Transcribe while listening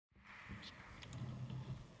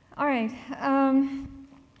All right.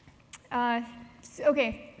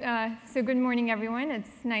 So good morning, everyone. It's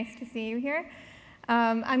nice to see you here.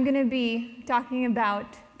 I'm going to be talking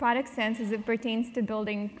about product sense as it pertains to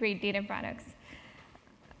building great data products.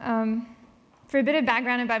 For a bit of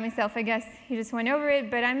background about myself, I guess you just went over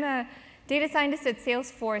it, but I'm a data scientist at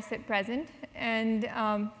Salesforce at present, and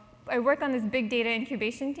I work on this big data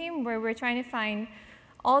incubation team where we're trying to find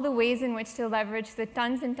all the ways in which to leverage the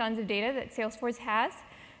tons and tons of data that Salesforce has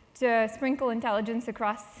to sprinkle intelligence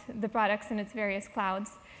across the products in its various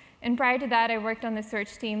clouds. And prior to that, I worked on the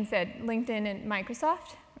search teams at LinkedIn and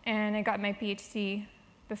Microsoft, and I got my PhD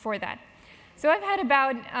before that. So I've had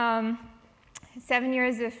about 7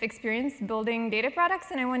 years of experience building data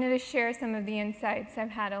products, and I wanted to share some of the insights I've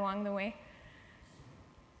had along the way.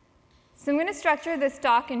 So I'm going to structure this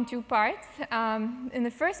talk in two parts. In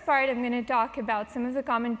the first part, I'm going to talk about some of the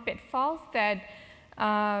common pitfalls that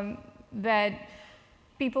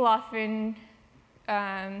people often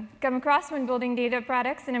come across when building data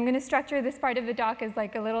products. And I'm going to structure this part of the talk as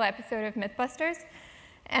like a little episode of Mythbusters.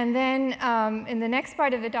 And then in the next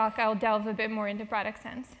part of the talk, I'll delve a bit more into product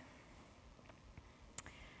sense.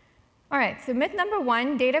 All right, so myth number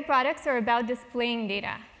one, data products are about displaying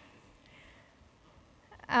data.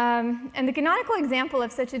 And the canonical example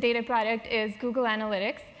of such a data product is Google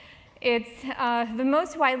Analytics. It's the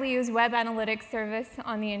most widely used web analytics service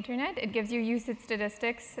on the internet. It gives you usage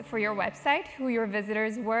statistics for your website, who your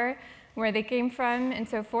visitors were, where they came from, and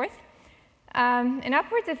so forth. And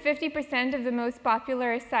upwards of 50% of the most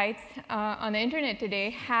popular sites on the internet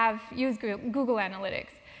today have used Google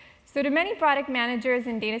Analytics. So to many product managers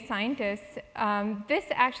and data scientists, this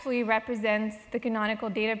actually represents the canonical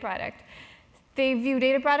data product. They view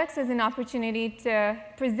data products as an opportunity to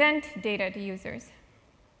present data to users.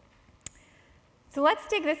 So let's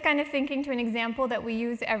take this kind of thinking to an example that we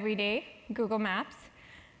use every day, Google Maps.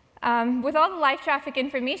 With all the live traffic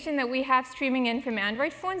information that we have streaming in from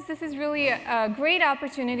Android phones, this is really a great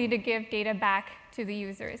opportunity to give data back to the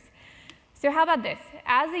users. So how about this?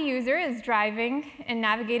 As a user is driving and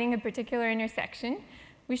navigating a particular intersection,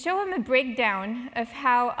 we show him a breakdown of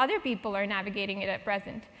how other people are navigating it at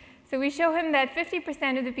present. So we show him that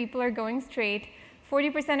 50% of the people are going straight,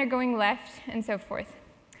 40% are going left, and so forth.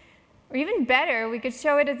 Or even better, we could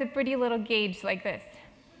show it as a pretty little gauge like this.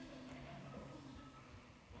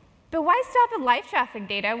 But why stop at live traffic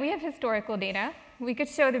data? We have historical data. We could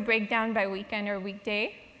show the breakdown by weekend or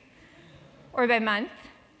weekday, or by month.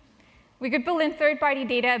 We could pull in third-party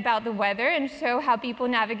data about the weather and show how people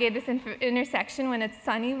navigate this intersection when it's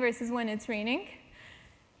sunny versus when it's raining.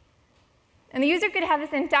 And the user could have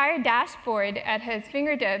this entire dashboard at his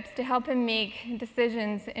fingertips to help him make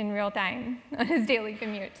decisions in real time on his daily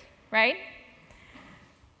commute, right?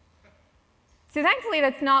 So thankfully,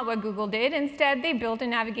 that's not what Google did. Instead, they built a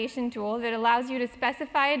navigation tool that allows you to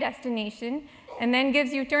specify a destination and then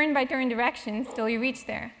gives you turn-by-turn directions till you reach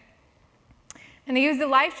there. And they use the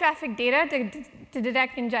live traffic data to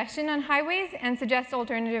detect congestion on highways and suggest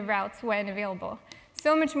alternative routes when available.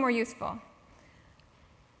 So much more useful.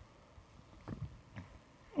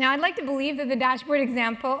 Now, I'd like to believe that the dashboard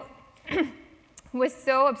example was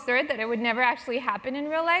so absurd that it would never actually happen in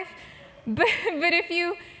real life. But if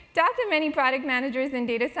you talk to many product managers and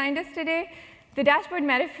data scientists today, the dashboard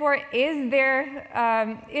metaphor is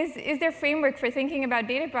their framework for thinking about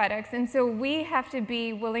data products. And so we have to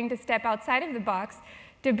be willing to step outside of the box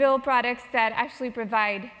to build products that actually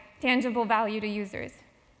provide tangible value to users.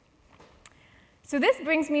 So this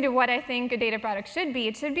brings me to what I think a data product should be.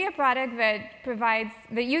 It should be a product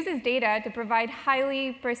that uses data to provide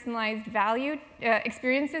highly personalized value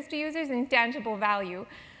experiences to users and tangible value,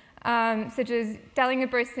 such as telling a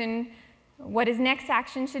person what his next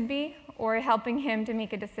action should be or helping him to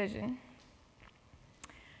make a decision.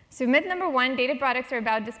 So myth number one, data products are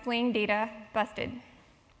about displaying data, busted.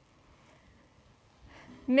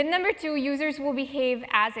 Myth number two, users will behave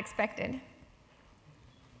as expected.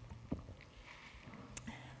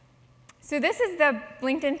 So this is the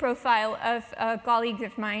LinkedIn profile of a colleague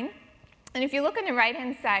of mine. And if you look on the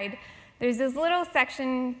right-hand side, there's this little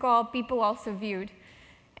section called People Also Viewed.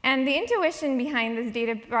 And the intuition behind this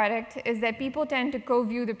data product is that people tend to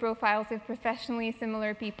co-view the profiles of professionally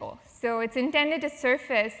similar people. So it's intended to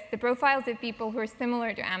surface the profiles of people who are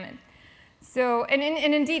similar to Amit. So, and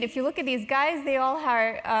indeed, if you look at these guys, they all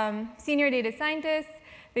are senior data scientists.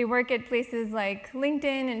 They work at places like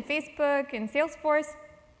LinkedIn and Facebook and Salesforce.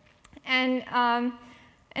 And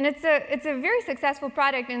it's a very successful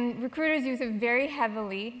product, and recruiters use it very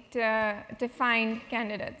heavily to find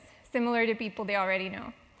candidates similar to people they already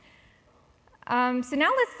know. So now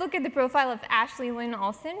let's look at the profile of Ashley Lynn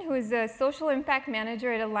Olson, who is a social impact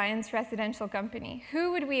manager at Alliance Residential Company.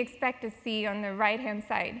 Who would we expect to see on the right-hand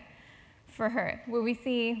side for her? Will we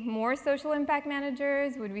see more social impact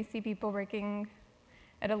managers? Would we see people working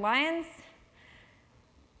at Alliance?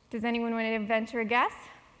 Does anyone want to venture a guess?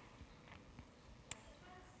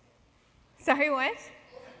 Sorry, what?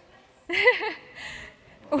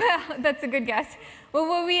 Well, that's a good guess. Well,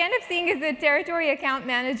 what we end up seeing is a territory account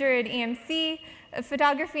manager at EMC, a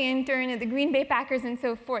photography intern at the Green Bay Packers, and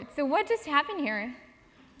so forth. So what just happened here?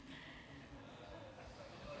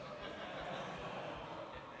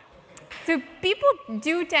 So people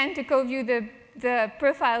do tend to co-view the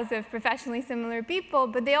profiles of professionally similar people,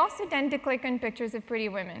 but they also tend to click on pictures of pretty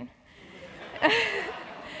women.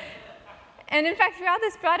 And in fact, throughout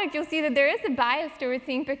this product, you'll see that there is a bias towards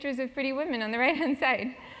seeing pictures of pretty women on the right-hand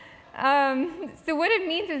side. So what it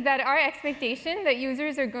means is that our expectation that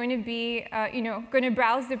users are going to be, going to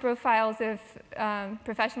browse the profiles of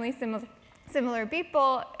professionally similar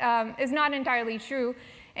people is not entirely true.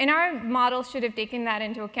 And our model should have taken that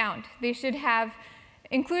into account. They should have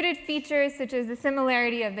included features such as the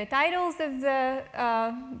similarity of the titles of the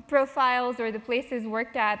profiles or the places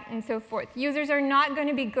worked at and so forth. Users are not going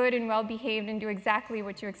to be good and well-behaved and do exactly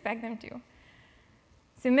what you expect them to.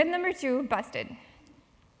 So myth number 2, busted.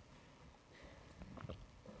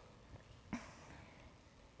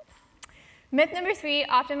 Myth number 3,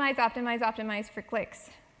 optimize, optimize, optimize for clicks.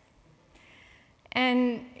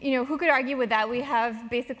 And who could argue with that? We have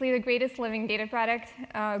basically the greatest living data product,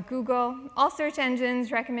 Google, all search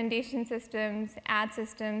engines, recommendation systems, ad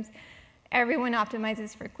systems. Everyone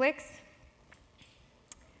optimizes for clicks.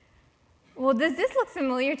 Well, does this look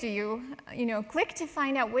familiar to you? Click to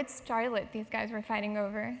find out which starlet these guys were fighting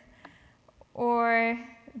over. Or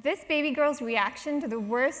this baby girl's reaction to the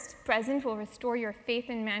worst present will restore your faith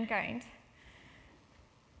in mankind.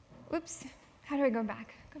 Oops, how do I go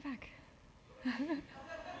back? Go back.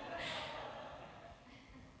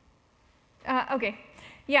 OK,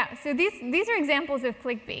 yeah, so these are examples of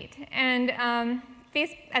clickbait. And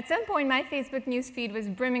at some point, my Facebook newsfeed was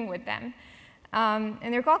brimming with them.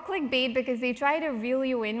 And they're called clickbait because they try to reel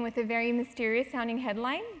you in with a very mysterious-sounding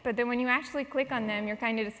headline, but then when you actually click on them, you're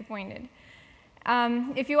kind of disappointed.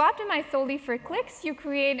 If you optimize solely for clicks, you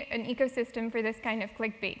create an ecosystem for this kind of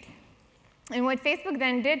clickbait. And what Facebook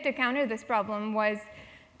then did to counter this problem was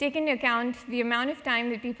take into account the amount of time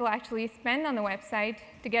that people actually spend on the website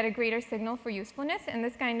to get a greater signal for usefulness, and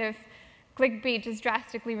this kind of clickbait is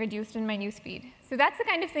drastically reduced in my newsfeed. So that's the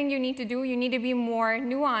kind of thing you need to do. You need to be more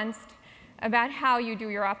nuanced about how you do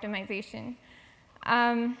your optimization.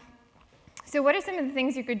 So what are some of the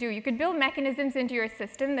things you could do? You could build mechanisms into your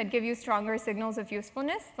system that give you stronger signals of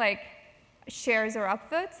usefulness, like shares or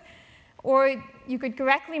upvotes. Or you could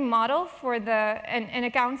correctly model for and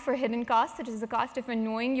account for hidden costs, such as the cost of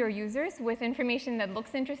annoying your users with information that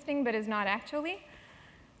looks interesting but is not actually.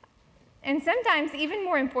 And sometimes, even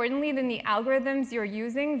more importantly than the algorithms you're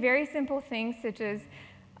using, very simple things such as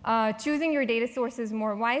choosing your data sources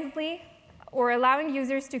more wisely or allowing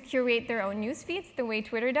users to curate their own news feeds the way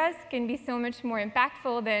Twitter does can be so much more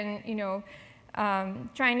impactful than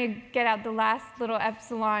trying to get out the last little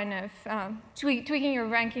epsilon of tweaking your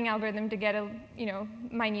ranking algorithm to get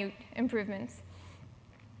minute improvements.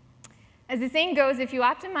 As the saying goes, if you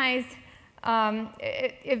optimize,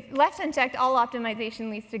 if left unchecked, all optimization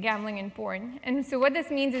leads to gambling and porn. And so what this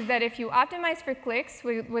means is that if you optimize for clicks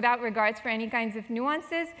without regards for any kinds of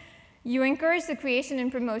nuances, you encourage the creation and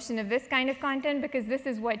promotion of this kind of content because this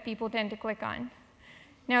is what people tend to click on.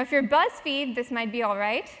 Now, if you're BuzzFeed, this might be all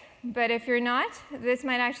right. But if you're not, this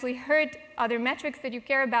might actually hurt other metrics that you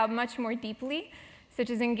care about much more deeply,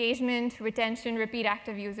 such as engagement, retention, repeat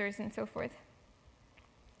active users, and so forth.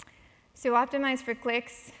 So optimize for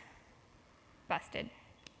clicks, busted.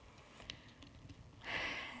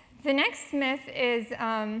 The next myth is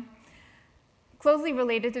closely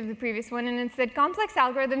related to the previous one, and it's that complex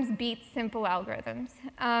algorithms beat simple algorithms.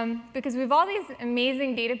 Because we have all these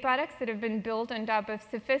amazing data products that have been built on top of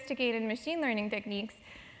sophisticated machine learning techniques,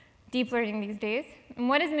 deep learning these days. And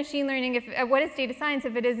what is machine learning? What is data science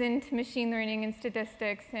if it isn't machine learning and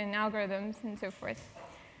statistics and algorithms and so forth?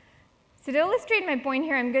 So to illustrate my point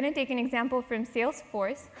here, I'm going to take an example from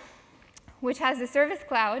Salesforce, which has a service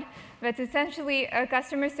cloud that's essentially a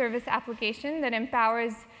customer service application that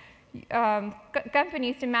empowers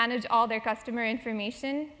companies to manage all their customer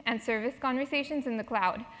information and service conversations in the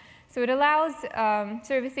cloud. So it allows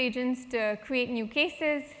service agents to create new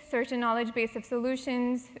cases, search a knowledge base of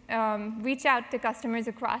solutions, reach out to customers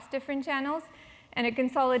across different channels, and it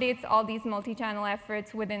consolidates all these multi-channel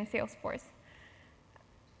efforts within Salesforce.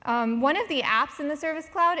 One of the apps in the Service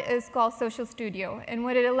Cloud is called Social Studio. And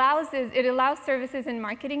what it allows is it allows services and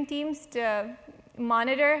marketing teams to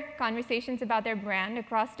monitor conversations about their brand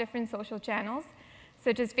across different social channels,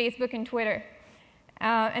 such as Facebook and Twitter.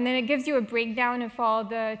 And then it gives you a breakdown of all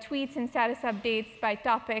the tweets and status updates by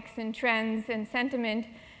topics and trends and sentiment.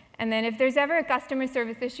 And then if there's ever a customer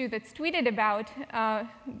service issue that's tweeted about,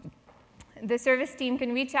 the service team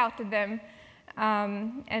can reach out to them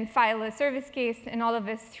and file a service case, and all of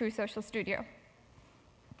this through Social Studio.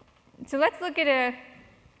 So let's look at a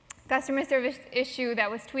customer service issue that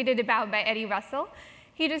was tweeted about by Eddie Russell.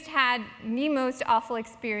 He just had the most awful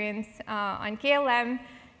experience on KLM,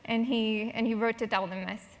 and he wrote to tell them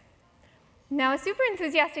this. Now, a super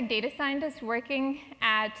enthusiastic data scientist working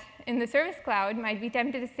in the Service Cloud might be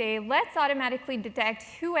tempted to say, let's automatically detect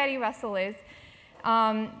who Eddie Russell is,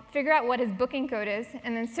 figure out what his booking code is,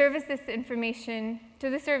 and then service this information to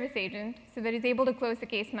the service agent so that he's able to close the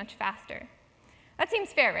case much faster. That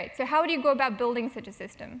seems fair, right? So how would you go about building such a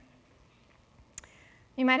system?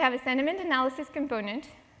 You might have a sentiment analysis component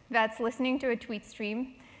that's listening to a tweet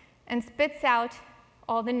stream and spits out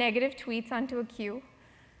all the negative tweets onto a queue,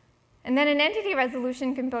 and then an entity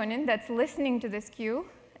resolution component that's listening to this queue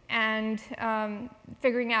and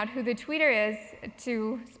figuring out who the tweeter is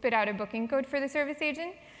to spit out a booking code for the service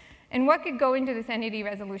agent. And what could go into this entity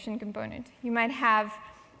resolution component? You might have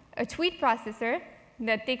a tweet processor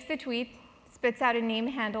that takes the tweet, spits out a name,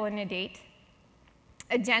 handle, and a date.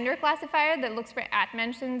 A gender classifier that looks for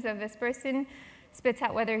 @mentions of this person, spits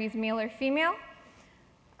out whether he's male or female.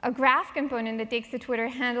 A graph component that takes the Twitter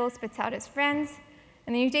handle, spits out his friends.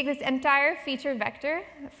 And then you take this entire feature vector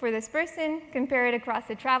for this person, compare it across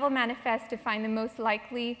a travel manifest to find the most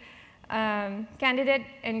likely candidate,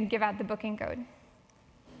 and give out the booking code.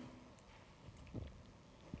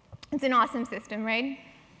 It's an awesome system, right?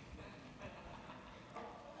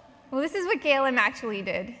 Well, this is what KLM actually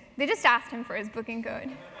did. They just asked him for his booking code.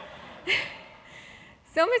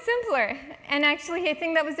 So much simpler. And actually, I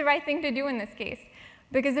think that was the right thing to do in this case.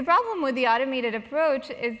 Because the problem with the automated approach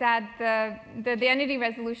is that the entity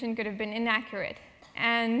resolution could have been inaccurate.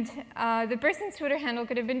 And the person's Twitter handle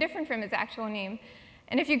could have been different from his actual name.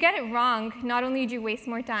 And if you get it wrong, not only do you waste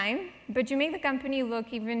more time, but you make the company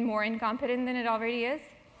look even more incompetent than it already is.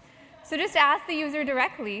 So just ask the user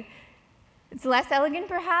directly. It's less elegant,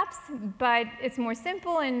 perhaps, but it's more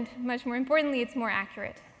simple, and much more importantly, it's more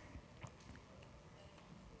accurate.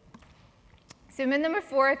 So myth number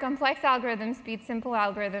 4, complex algorithms beat simple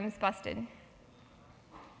algorithms, busted.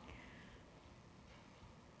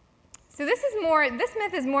 So this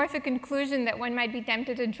myth is more of a conclusion that one might be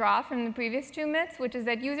tempted to draw from the previous 2 myths, which is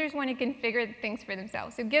that users want to configure things for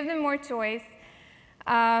themselves. So give them more choice,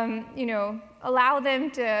 allow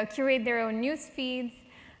them to curate their own news feeds,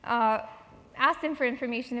 ask them for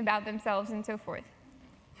information about themselves, and so forth.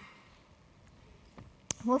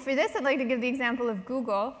 Well, for this, I'd like to give the example of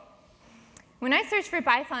Google. When I search for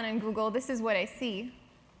Python on Google, this is what I see.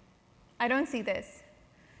 I don't see this.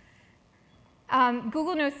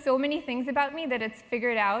 Google knows so many things about me that it's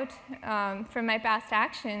figured out from my past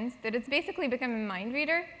actions that it's basically become a mind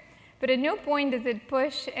reader. But at no point does it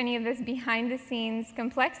push any of this behind-the-scenes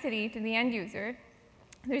complexity to the end user.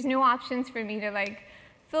 There's no options for me to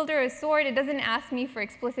filter or sort. It doesn't ask me for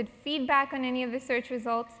explicit feedback on any of the search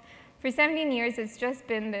results. For 17 years, it's just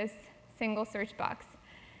been this single search box.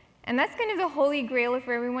 And that's kind of the holy grail of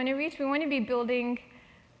where we want to reach. We want to be building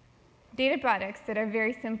data products that are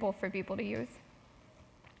very simple for people to use.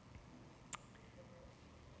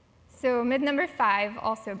 So myth number 5,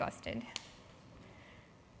 also busted.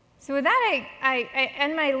 So with that, I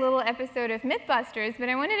end my little episode of Mythbusters, but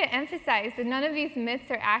I wanted to emphasize that none of these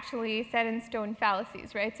myths are actually set-in-stone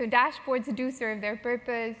fallacies, right? So dashboards do serve their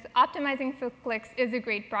purpose. Optimizing for clicks is a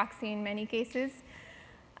great proxy in many cases.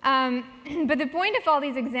 But the point of all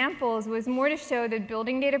these examples was more to show that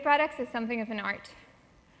building data products is something of an art.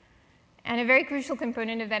 And a very crucial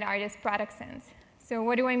component of that art is product sense. So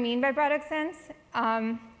what do I mean by product sense?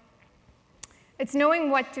 It's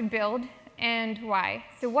knowing what to build and why.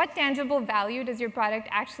 So what tangible value does your product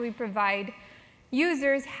actually provide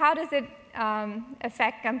users? How does it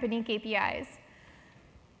affect company KPIs?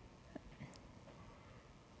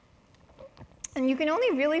 And you can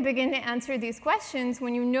only really begin to answer these questions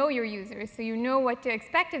when you know your users, so you know what to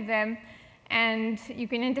expect of them, and you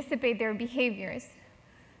can anticipate their behaviors.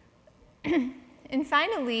 And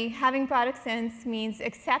finally, having product sense means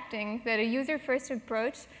accepting that a user-first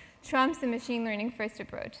approach trumps a machine learning-first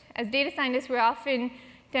approach. As data scientists, we're often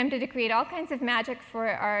tempted to create all kinds of magic for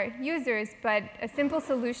our users, but a simple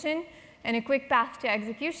solution and a quick path to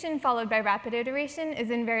execution followed by rapid iteration is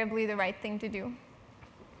invariably the right thing to do.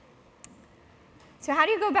 So how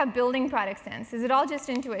do you go about building product sense? Is it all just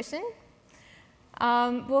intuition?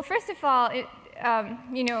 Well, first of all,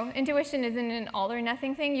 intuition isn't an all or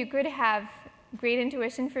nothing thing. You could have great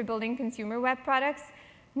intuition for building consumer web products,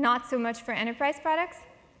 not so much for enterprise products.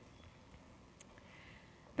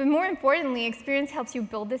 But more importantly, experience helps you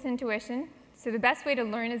build this intuition. So the best way to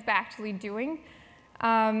learn is by actually doing.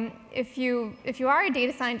 If you are a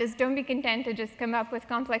data scientist, don't be content to just come up with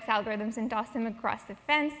complex algorithms and toss them across the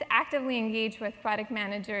fence. Actively engage with product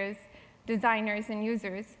managers, designers, and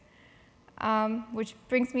users. Which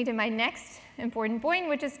brings me to my next important point,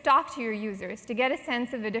 which is talk to your users to get a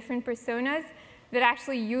sense of the different personas that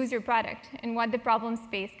actually use your product and what the problem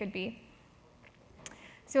space could be.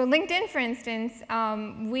 So LinkedIn, for instance,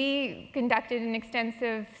 we conducted an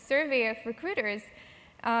extensive survey of recruiters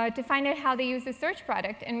to find out how they use the search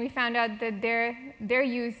product, and we found out that their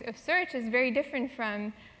use of search is very different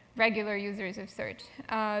from regular users of search.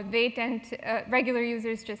 Regular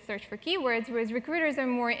users just search for keywords, whereas recruiters are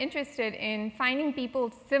more interested in finding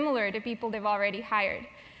people similar to people they've already hired.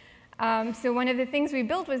 So one of the things we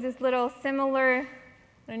built was this little similar,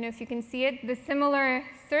 I don't know if you can see it, the similar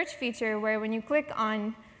search feature where when you click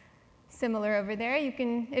on similar over there,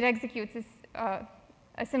 it executes this,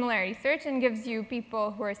 a similarity search and gives you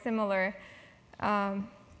people who are similar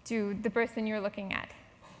to the person you're looking at.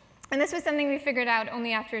 And this was something we figured out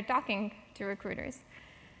only after talking to recruiters.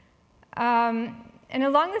 And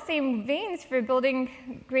along the same veins, for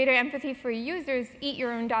building greater empathy for users, eat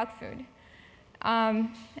your own dog food.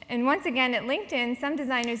 And once again, at LinkedIn, some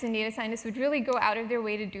designers and data scientists would really go out of their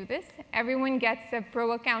way to do this. Everyone gets a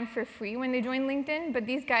pro account for free when they join LinkedIn, but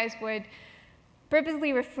these guys would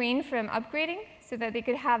purposely refrain from upgrading so that they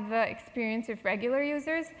could have the experience of regular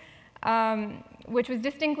users, which was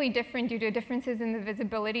distinctly different due to differences in the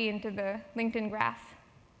visibility into the LinkedIn graph.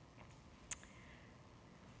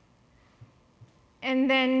 And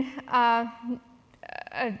then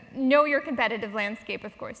know your competitive landscape,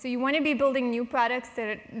 of course. So you want to be building new products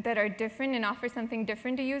that are different and offer something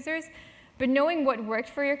different to users. But knowing what worked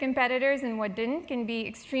for your competitors and what didn't can be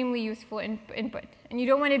extremely useful input. And you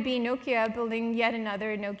don't want to be Nokia building yet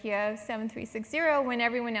another Nokia 7360 when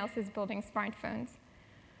everyone else is building smartphones.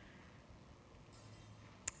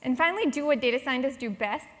 And finally, do what data scientists do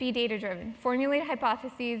best, be data-driven. Formulate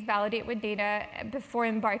hypotheses, validate with data before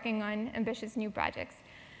embarking on ambitious new projects.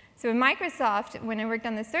 So at Microsoft, when I worked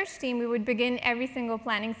on the search team, we would begin every single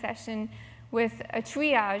planning session with a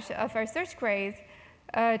triage of our search queries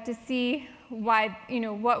to see why,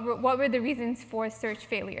 what were the reasons for search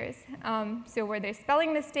failures. So were there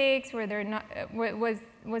spelling mistakes? Were there not,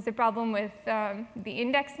 was the problem with the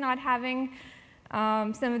index not having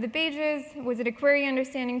some of the pages? Was it a query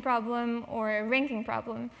understanding problem or a ranking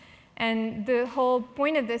problem? And the whole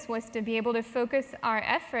point of this was to be able to focus our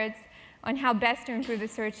efforts on how best to improve the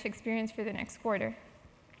search experience for the next quarter.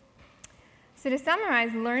 So to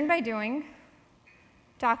summarize, learn by doing,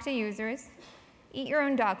 talk to users, eat your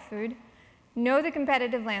own dog food, know the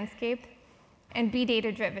competitive landscape, and be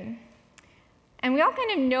data-driven. And we all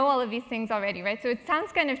kind of know all of these things already, right? So it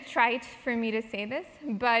sounds kind of trite for me to say this,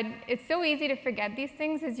 but it's so easy to forget these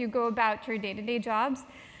things as you go about your day-to-day jobs.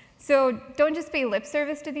 So don't just pay lip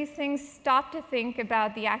service to these things. Stop to think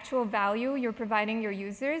about the actual value you're providing your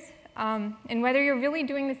users, and whether you're really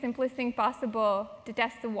doing the simplest thing possible to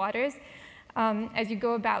test the waters as you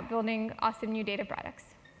go about building awesome new data products.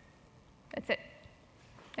 That's it.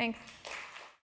 Thanks.